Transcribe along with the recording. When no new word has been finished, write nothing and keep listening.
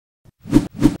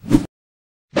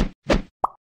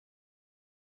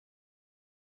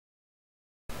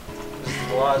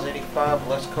TheLoZ85,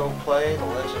 Let's Go Play, The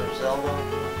Legend of Zelda,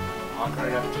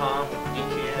 Ocarina of Time with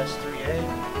DTS 3A.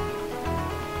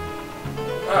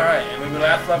 Alright, and when we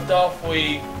last left off,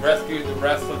 we rescued the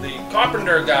rest of the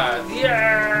carpenter guys.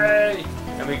 Yay!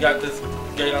 And we got this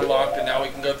gate unlocked, and now we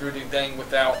can go through the thing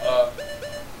without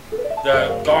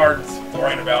the guards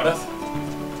worrying about us.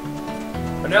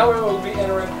 But now we will be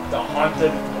entering the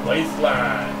haunted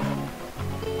Wasteland.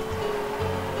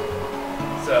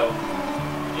 So,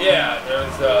 yeah,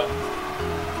 there's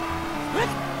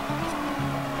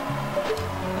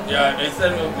yeah, they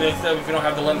said if you don't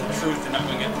have the lens of truth, you're not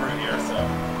going to get through here, so.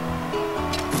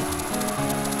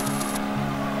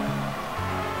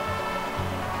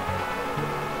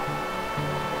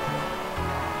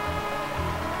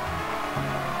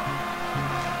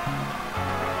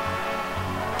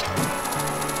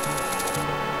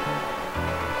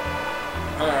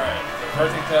 Alright, so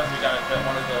first thing test, we got to get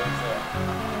one of those,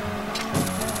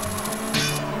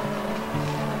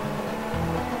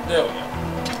 there we go.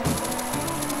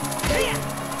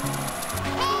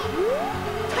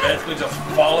 Basically just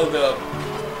follow the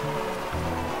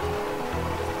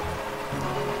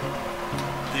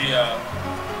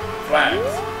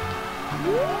flags.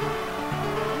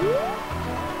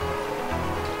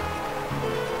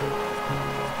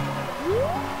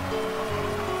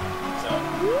 So,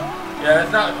 yeah,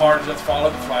 it's not hard, just follow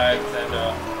the flags and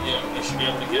you know, you should be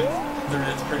able to get through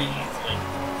this pretty easily.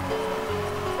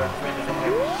 Recommended to have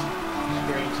your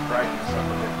screen's brightness up a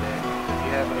bit big. If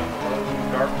you have it on the low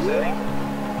dark setting,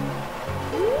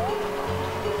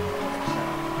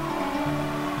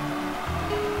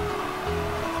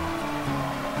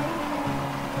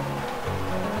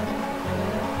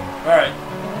 alright,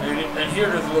 and here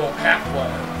there's a little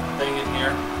pathway thing in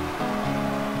here.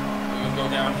 We can go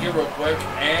down here real quick,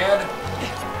 and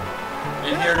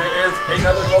in here there is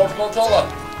another gold Motola.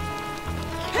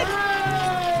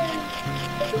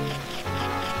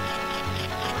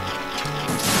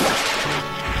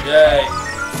 Yay.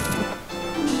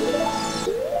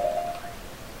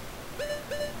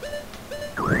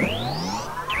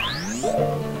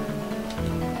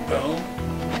 Boom.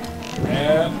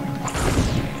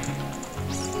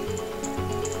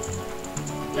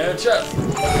 And a chest.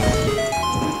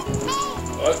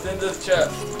 What's in this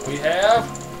chest? We have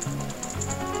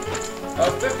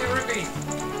a 50 rupee.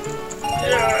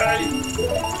 Yay!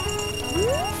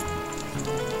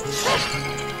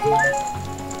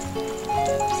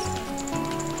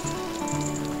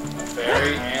 A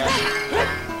fairy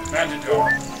and magic jar.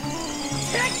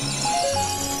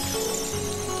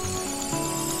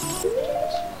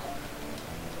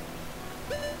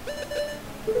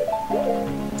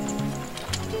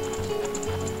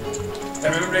 And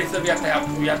remember they said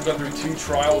we have to go through 2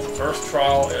 trials. The first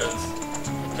trial is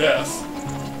this.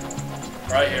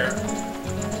 Right here.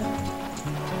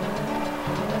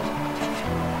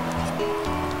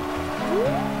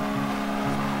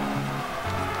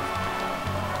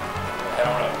 Head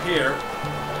on up here.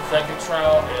 The second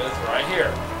trial is right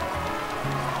here.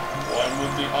 One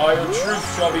with the eye of truth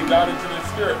shall be guided to the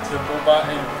spirit temple by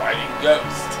an inviting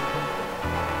ghost.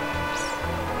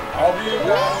 I'll be on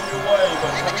your way,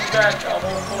 but coming back I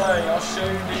won't play. I'll show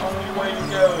you the only way to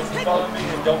go. If you follow me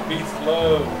and don't be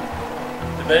slow.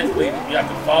 So basically, you have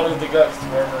to follow the ghost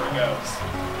wherever it goes.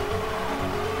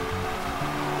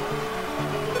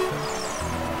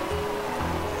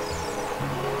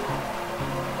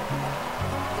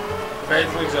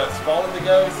 Basically, just follow the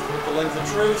ghost with the lens of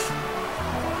truth.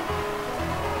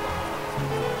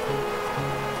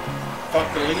 Fuck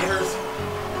the levers.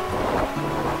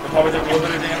 They'll probably take a little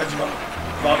bit of damage, but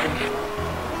fuck them.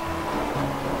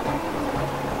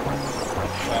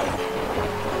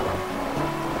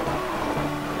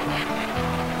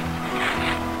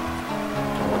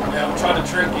 Yeah, I'm trying to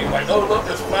trick you. Like, oh look,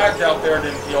 there's flags out there, and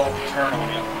then he'll turn on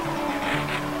you.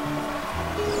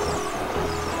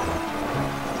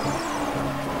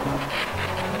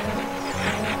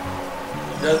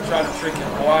 He does try to trick you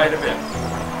quite a bit.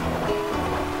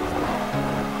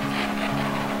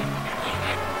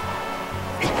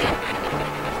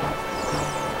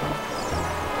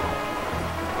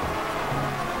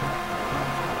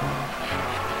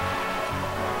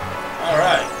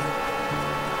 Alright.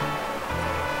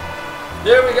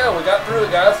 There we go, we got through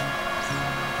it, guys.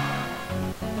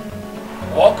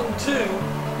 Welcome to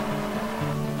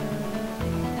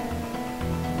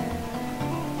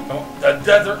the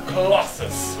Desert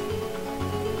Colossus.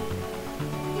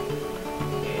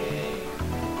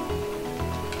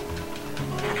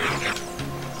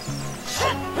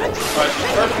 Alright, the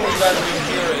first thing we gotta do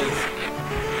here is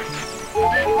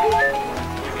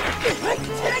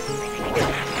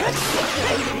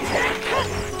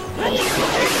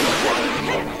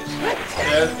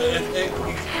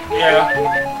Yeah,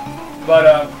 but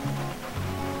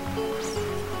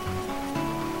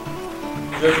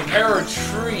there's a pair of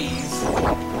trees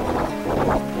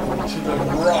to the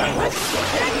right.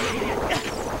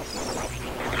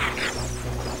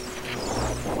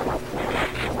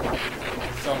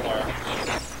 Somewhere.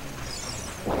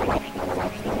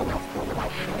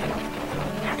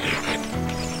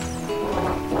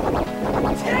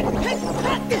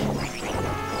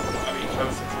 I mean,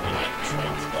 closer to the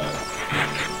entrance, but...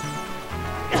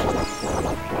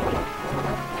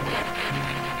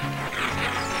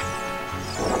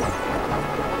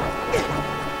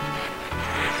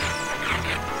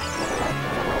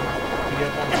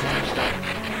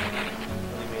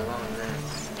 Leave me alone, man.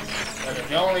 Like,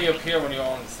 they only appear when you're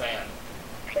on the sand.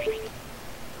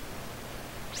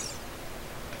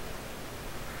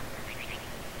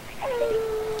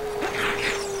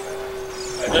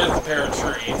 And there's a pair of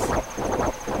trees.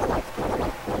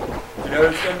 You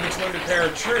notice in between the pair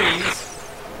of trees,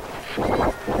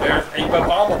 there's a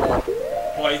bombable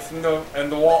place in the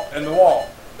wall.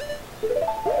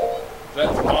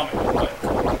 That's a bombing place.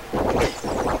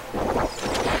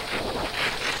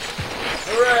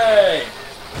 Hooray!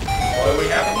 What do we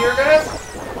have in here, guys?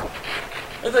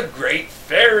 There's a great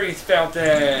fairies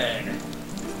fountain.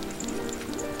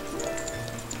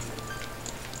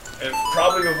 It's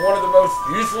probably one of the most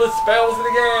useless spells in the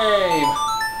game.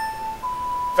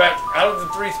 In fact, out of the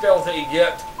 3 spells that you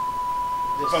get,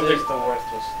 this is the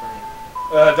worthless thing.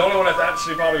 the only one that's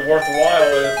actually probably worthwhile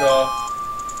is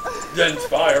the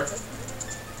Inspire.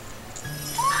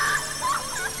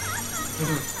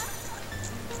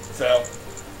 So.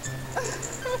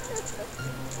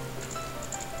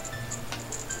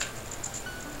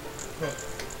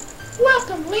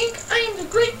 Welcome, Link. I am the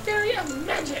Great Fairy of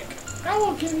Magic. I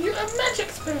will give you a magic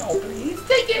spell. Please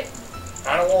take it.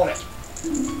 I don't want it.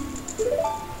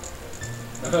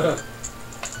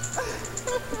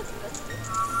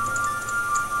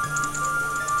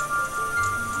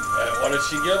 And what did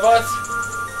she give us?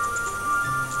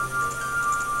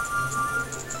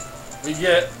 We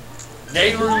get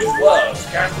Nehru's Love.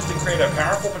 Cast it to create a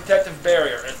powerful protective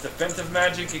barrier. It's defensive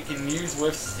magic it can use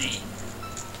with C.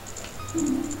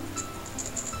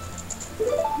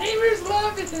 Neighbor's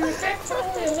Love is in effect for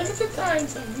only a limited time,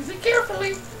 so use it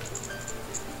carefully.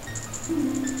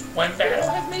 When battle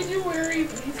has made you weary,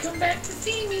 please come back to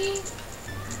see me.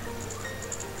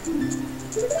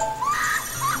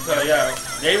 So yeah,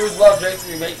 Nehru's Love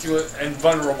basically makes you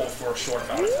invulnerable for a short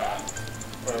amount of time.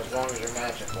 But as long as your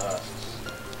magic lasts.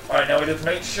 Alright, now we just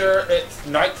make sure it's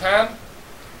nighttime,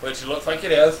 which it looks like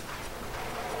it is.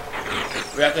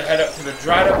 We have to head up to the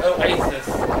dried up oasis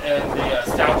in the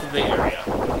south of the area.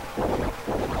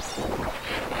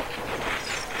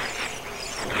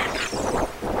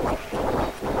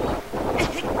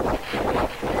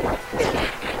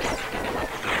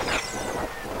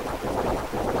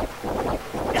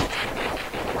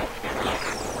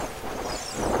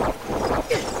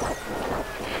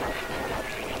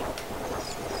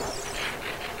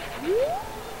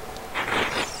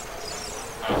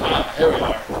 Aha, here we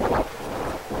are.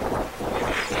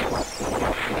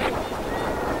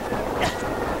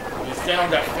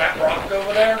 Down that flat rock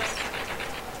over there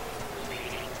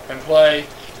and play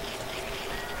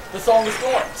the Song of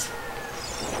Storms.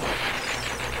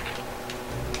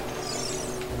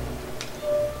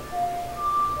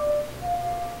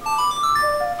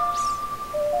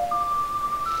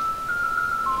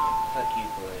 Fuck you,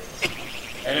 boy.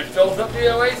 And it fills up the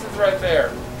oasis right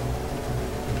there.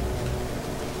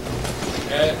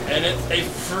 And it's a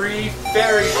free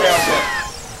fairy fountain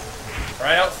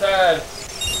right outside.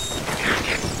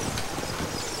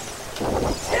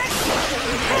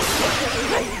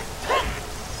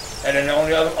 And then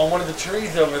on one of the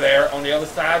trees over there, on the other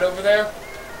side over there,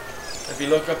 if you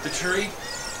look up the tree,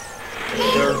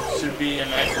 there should be a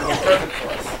nice little present for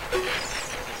us.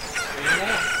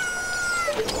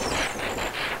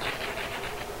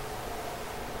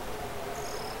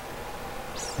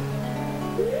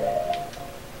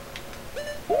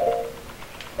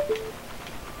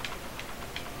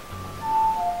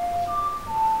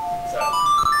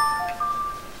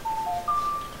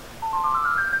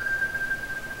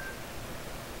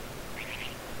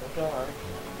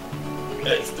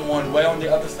 It's the one way on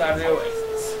the other side of the oasis.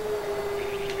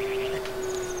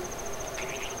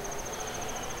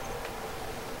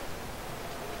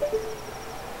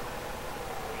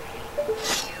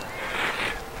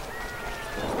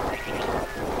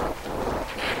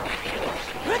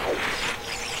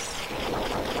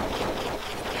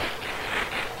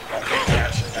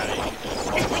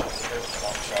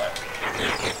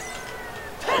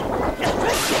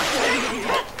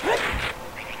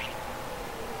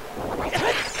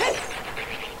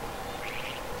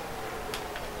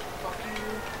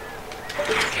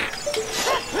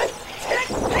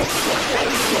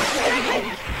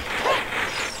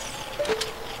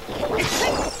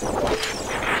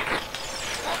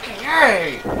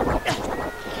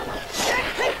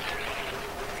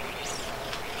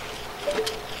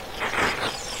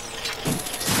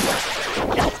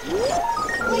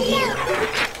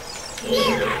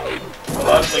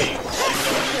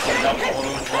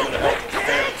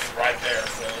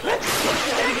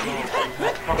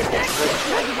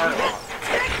 Furlong.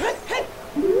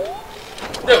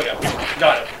 There we go.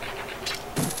 Got it.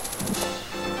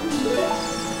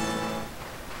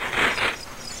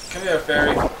 Come here,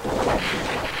 fairy.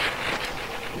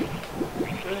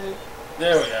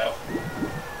 There we go.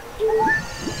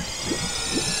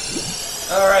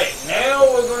 Alright, now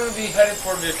we're going to be headed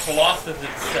for the Colossus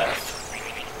itself.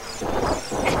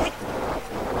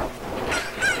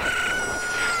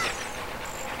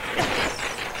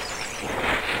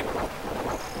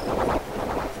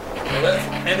 So let's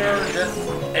enter this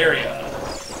area.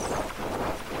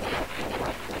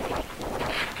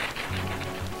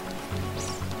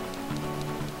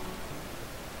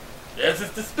 This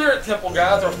is the Spirit Temple,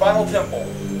 guys, our final temple.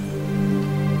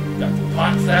 Got some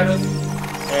pots at us,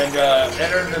 and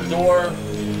enter the door.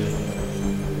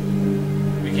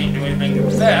 We can't do anything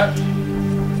with that.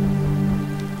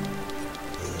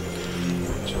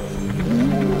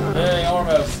 Hey,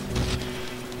 almost.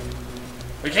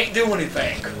 We can't do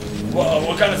anything. Whoa,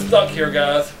 we're kind of stuck here,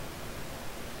 guys.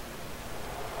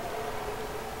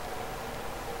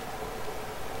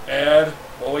 And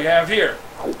what we have here.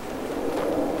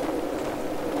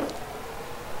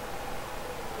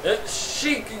 It's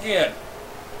chic again.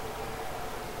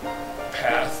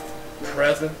 Past,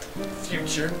 present,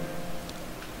 future.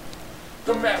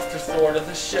 The Master Sword is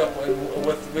a ship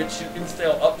with which you can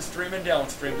sail upstream and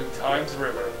downstream to Time's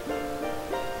River.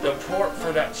 The port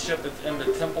for that ship is in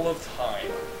the Temple of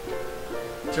Time.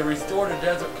 To restore the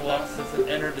Desert Colossus and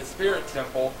enter the Spirit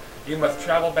Temple, you must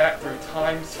travel back through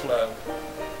Time's flow.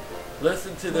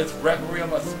 Listen to this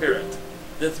Requiem of Spirit.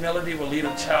 This melody will lead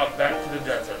a child back to the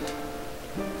desert.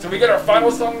 So we get our final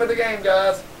song of the game,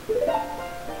 guys.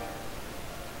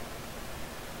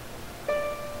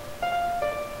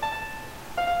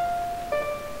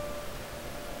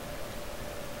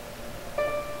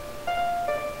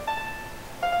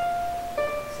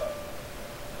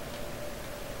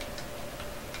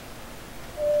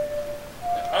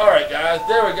 Alright guys,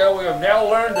 there we go. We have now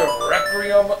learned the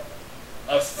Requiem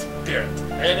of Spirit.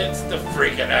 And it's the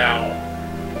freaking owl.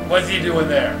 What's he doing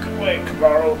there? Wait,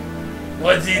 Cabarro.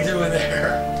 What's he doing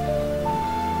there?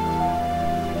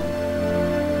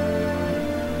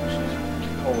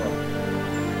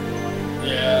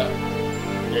 Yeah.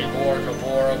 Gabor,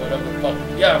 Cabora, whatever the fuck.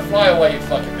 Yeah, fly away, you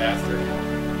fucking bastard.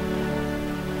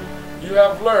 You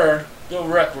have learned the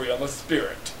Requiem of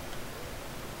Spirit.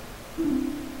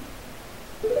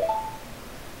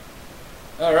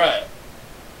 Alright.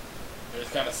 They're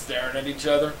just kind of staring at each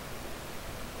other.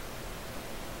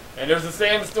 And there's a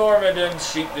sandstorm, and then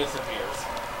Sheik disappears.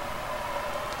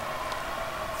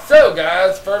 So,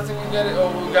 guys, first thing we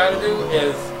gotta do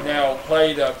is now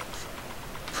play the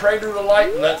Prelude to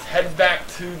Light, and let's head back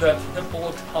to the Temple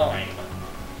of Time.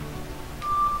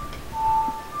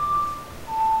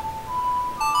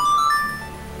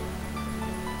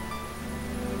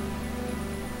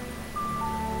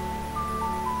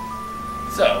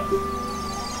 So,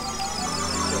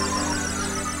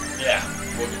 yeah,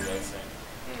 we'll get those things.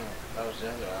 That was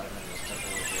Zelda. I remember this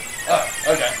temple was here. Oh,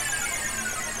 okay.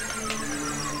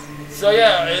 So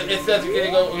yeah, it says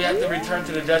we have to return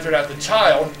to the desert as a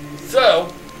child.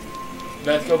 So,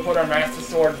 let's go put our Master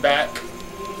Sword back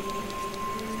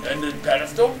in the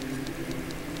pedestal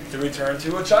to return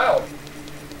to a child.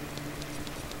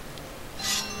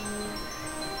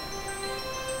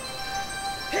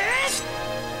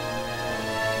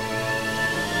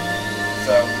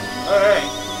 So, alright.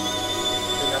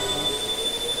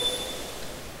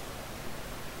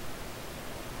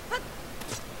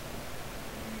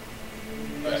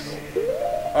 Okay, cool.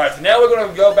 Alright, so now we're going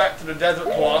to go back to the Desert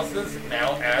Colossus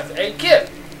now as a kid.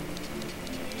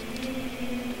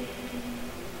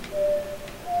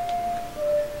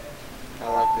 I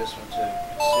like this one too.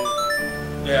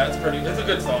 Soothing. Yeah, it's a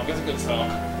good song. It's a good song.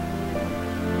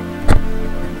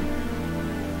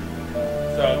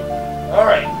 So,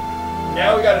 alright.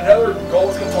 Now we got another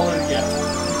gold component again.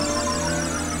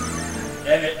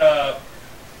 And it,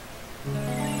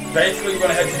 basically we're going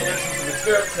to head to the entrance of the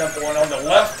Spirit Temple, and on the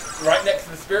left, right next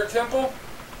to the Spirit Temple,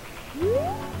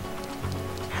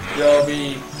 there'll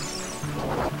be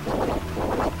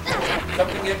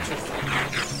something interesting.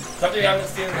 Something I haven't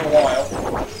seen in a while.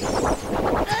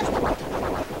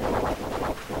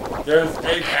 There's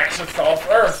a patch of soft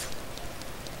earth.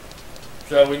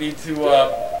 So we need to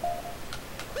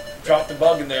drop the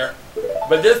bug in there.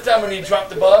 But this time when you drop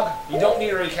the bug, you don't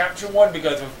need to recapture one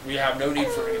because we have no need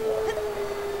for any more.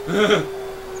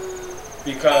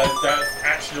 Because that's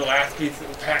actually the last piece of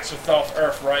the patch of soft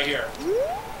earth right here.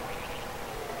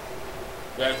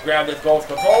 Let's grab this gold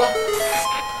controller.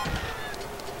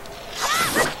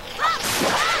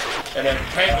 And then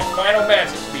plant the final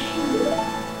magic beam.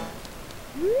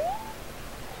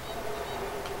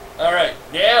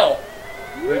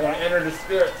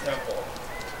 Spirit Temple.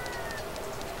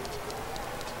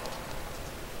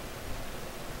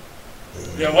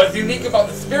 Yeah, what's unique about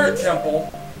the Spirit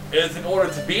Temple is in order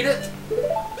to beat it,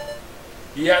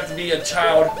 you have to be a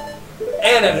child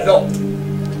and an adult.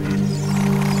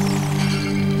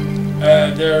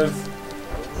 There's...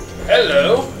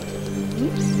 Hello.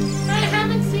 I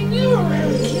haven't seen you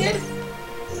around, kid.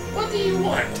 What do you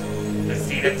want? To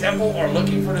see the temple or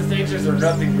looking for the stages or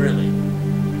nothing really?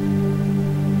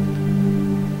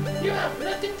 You have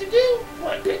nothing to do?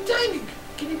 What good timing.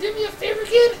 Can you do me a favor,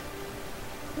 kid?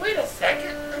 Wait a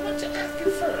second. I want to ask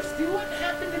you first. You wouldn't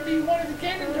happen to be one of the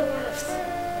Ganondorf's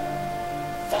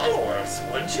followers,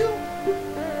 would you?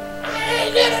 I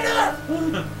ain't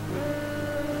Ganondorf!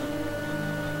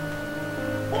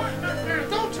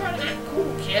 Don't try to act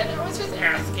cool, kid. I was just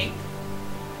asking.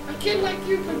 A kid like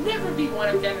you could never be one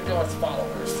of Ganondorf's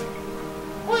followers.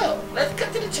 Well, let's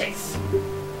cut to the chase.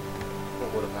 But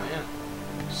what if I am?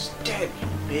 Stab you,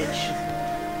 bitch.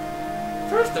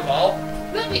 First of all,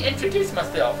 let me introduce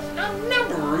myself. I'm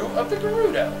Nabaru of the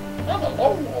Gerudo. I'm a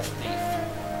lone wolf thief.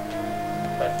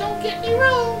 But don't get me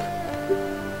wrong.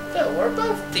 Though we're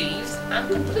both thieves, I'm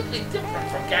completely different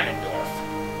from Ganondorf.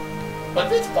 But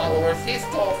his followers, he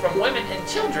stole from women and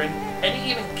children, and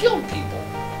he even killed people.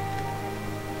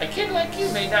 A kid like you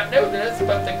may not know this,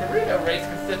 but the Gerudo race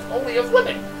consists only of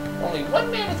women. Only one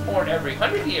man is born every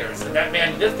 100 years, and that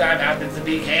man this time happens to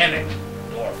be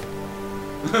Ganondorf.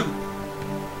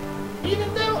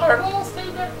 Even though our laws say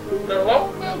that the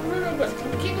lone male Gerudo must be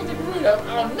king of the Gerudo,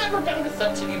 I'll never bow to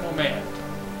such an evil man.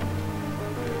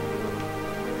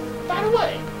 By the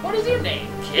way, what is your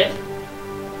name, kid?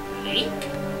 Link?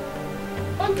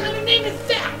 What kind of name is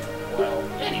that? Well,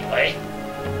 anyway,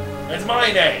 It's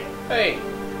my name. Hey,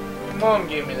 your mom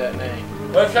gave me that name.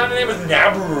 What kind of name is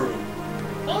Nabaru?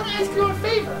 I want to ask you a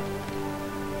favor.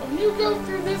 Will you go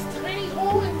through this tiny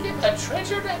hole and get a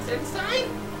treasure that's inside?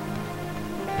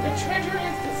 The treasure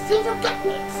is the silver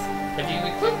gauntlets. If you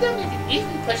equip them, you can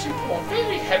easily push and pull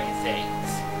very heavy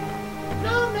things.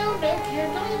 No,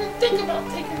 kid. Don't even think about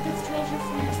taking this treasure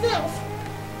for yourself.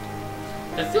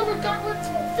 The silver gauntlets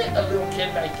will fit a little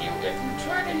kid like you if you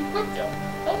try to equip them.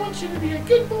 I want you to be a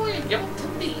good boy and give them to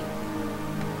me.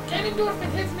 Ganondorf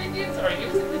and his minions are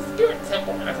using the Spirit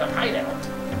Temple as a hideout.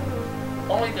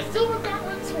 Only the silver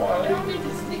gauntlets will allow me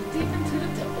to sneak deep into the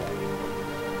temple.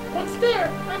 Once there,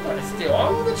 I'm going to steal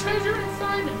all the treasure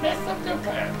inside and mess up their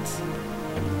plans.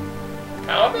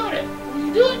 How about it? Will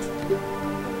you do it?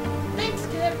 Thanks,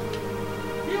 kid.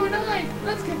 You and I,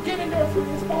 let's give Ganondorf and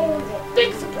his followers a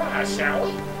big surprise, shall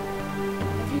we?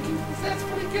 If you can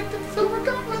successfully get the silver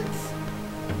gauntlets,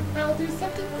 I'll do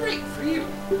something great for you.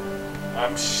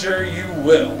 I'm sure you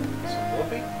will. Some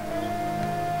whoopee?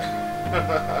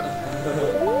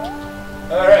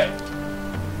 Alright.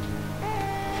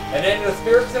 And in the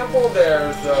Spirit Temple,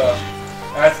 there's,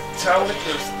 as childish,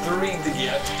 there's 3 to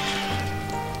get.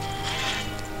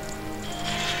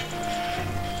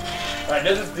 Alright,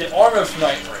 this is the Armos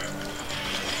Knight room.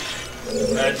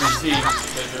 As you see,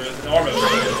 that there is an Armos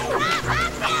Knight.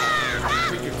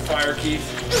 Freaking fire keys.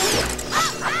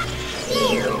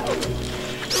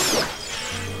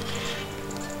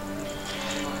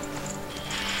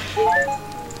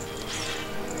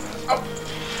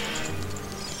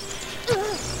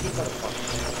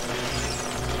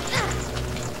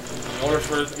 In order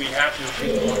for us, we have to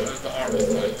defeat one of the Armos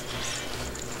Knight.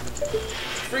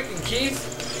 Freaking keys.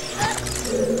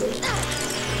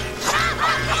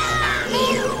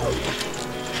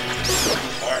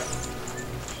 Alright.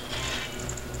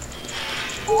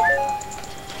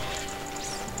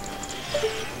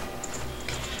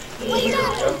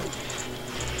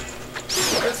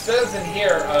 It says in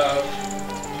here,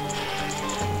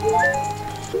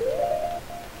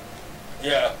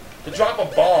 yeah, to drop a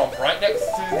bomb right next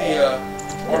to the,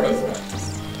 Armos Knight.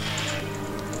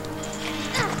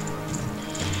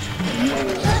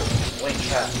 Wait,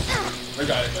 cat. We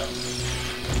got it though.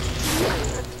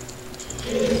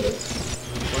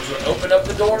 Which would open up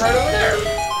the door right over there.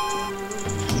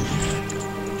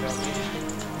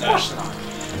 Of course not.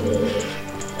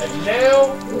 And now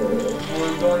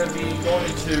we're going to be going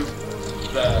into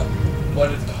the what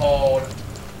is called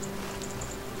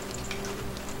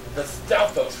the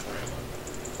Stalfos room.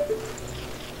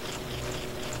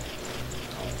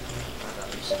 I got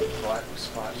these some black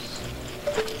spots.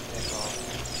 Take off.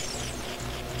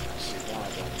 I see one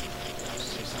of them. I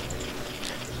see something.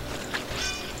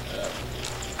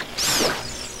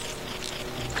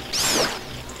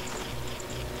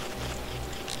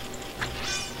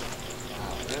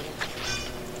 Wow, really?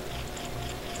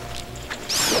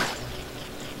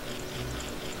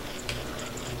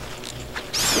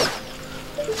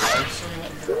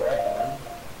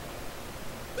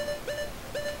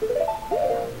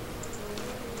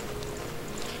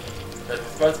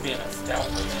 must be in a stealth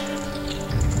position.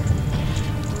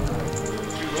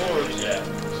 Two doors. Yeah.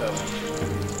 So,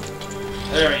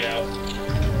 There we go.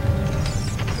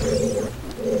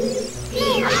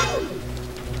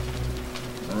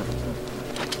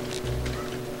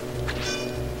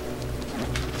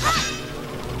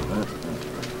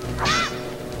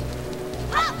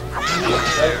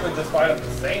 Basically just fight them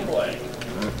the same way.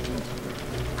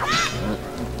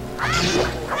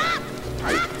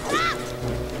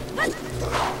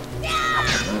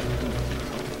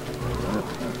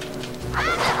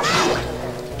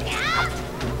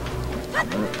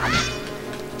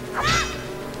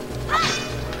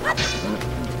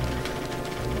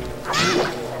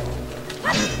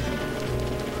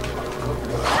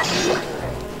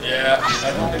 Yeah,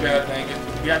 that's the only bad thing.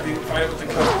 You have to fight it with the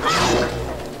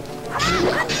code.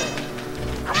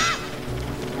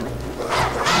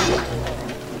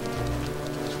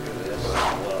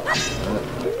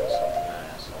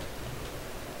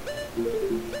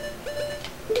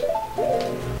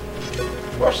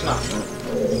 of course not.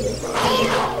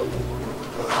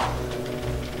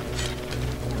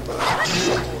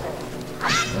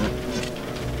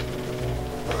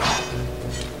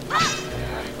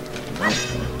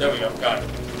 There we go, got it.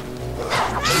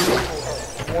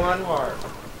 One heart.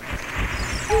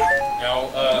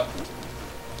 Now,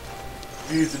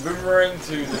 use the boomerang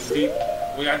to defeat.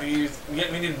 We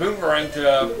need boomerang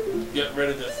to get rid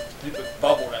of this stupid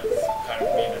bubble that's kind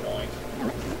of being annoying.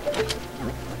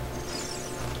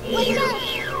 And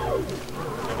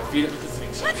defeat it with the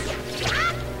Sphinx.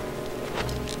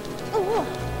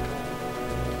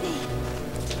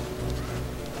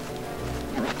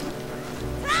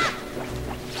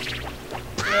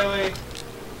 Really?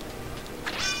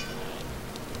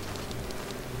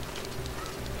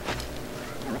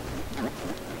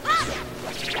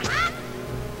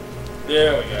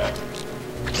 There we go.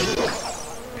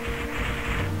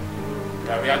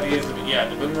 Now we have to use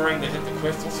the boomerang to hit the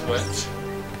crystal switch.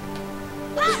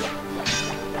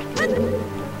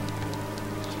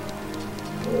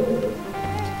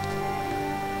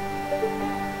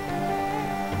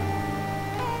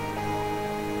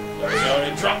 There we go,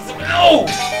 and it drops him. Oh!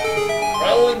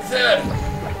 Roland's head.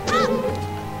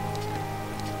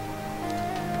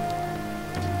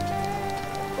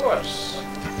 Of course.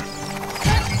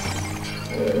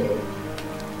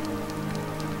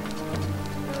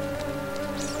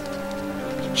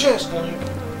 Just Link.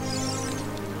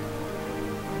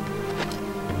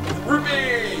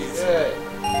 Rupees! Good.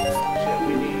 Shit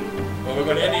we need. Well, we're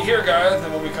going to end it here, guys,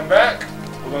 and when we come back,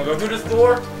 we're going to go through this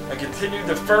door and continue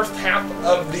the first half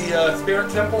of the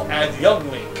Spirit Temple as Young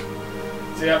Link.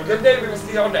 So you have a good day. We will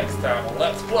see y'all next time on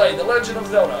Let's Play The Legend of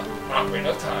Zelda: Ocarina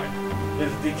of Time.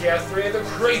 This is DKS3, the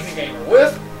Crazy Gamer,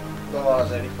 with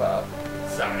TheLoZ85.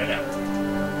 signing out.